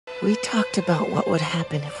We talked about what would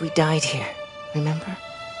happen if we died here, remember?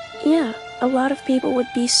 Yeah, a lot of people would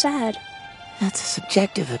be sad. That's a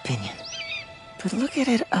subjective opinion. But look at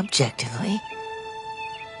it objectively.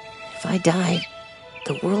 If I died,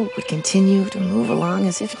 the world would continue to move along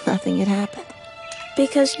as if nothing had happened.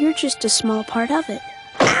 Because you're just a small part of it.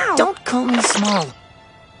 Ow! Don't call me small.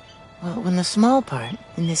 Well, when the small part,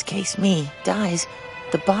 in this case me, dies,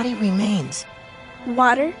 the body remains.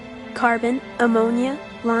 Water, carbon, ammonia,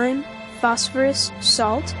 lime, phosphorus,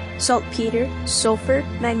 salt, saltpeter, sulfur,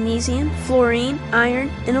 magnesium, fluorine, iron,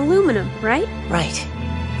 and aluminum, right? Right.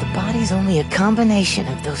 The body's only a combination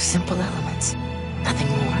of those simple elements. Nothing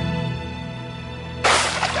more.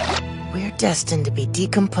 We're destined to be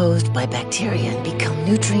decomposed by bacteria and become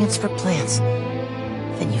nutrients for plants.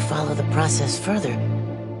 Then you follow the process further.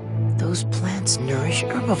 Those plants nourish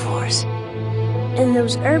herbivores. And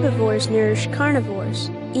those herbivores nourish carnivores,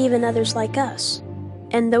 even others like us.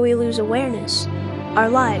 And though we lose awareness, our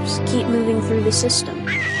lives keep moving through the system.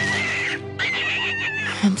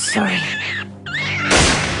 I'm sorry.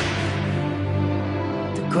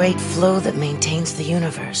 The great flow that maintains the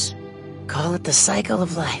universe. Call it the cycle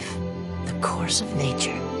of life, the course of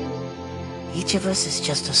nature. Each of us is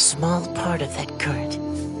just a small part of that current,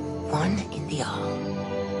 one in the all.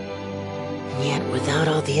 And yet, without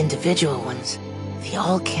all the individual ones, the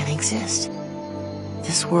all can't exist.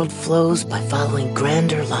 This world flows by following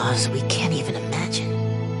grander laws we can't even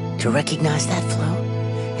imagine. To recognize that flow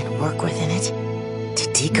and work within it,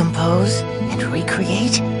 to decompose and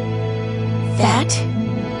recreate, that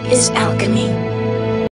is alchemy.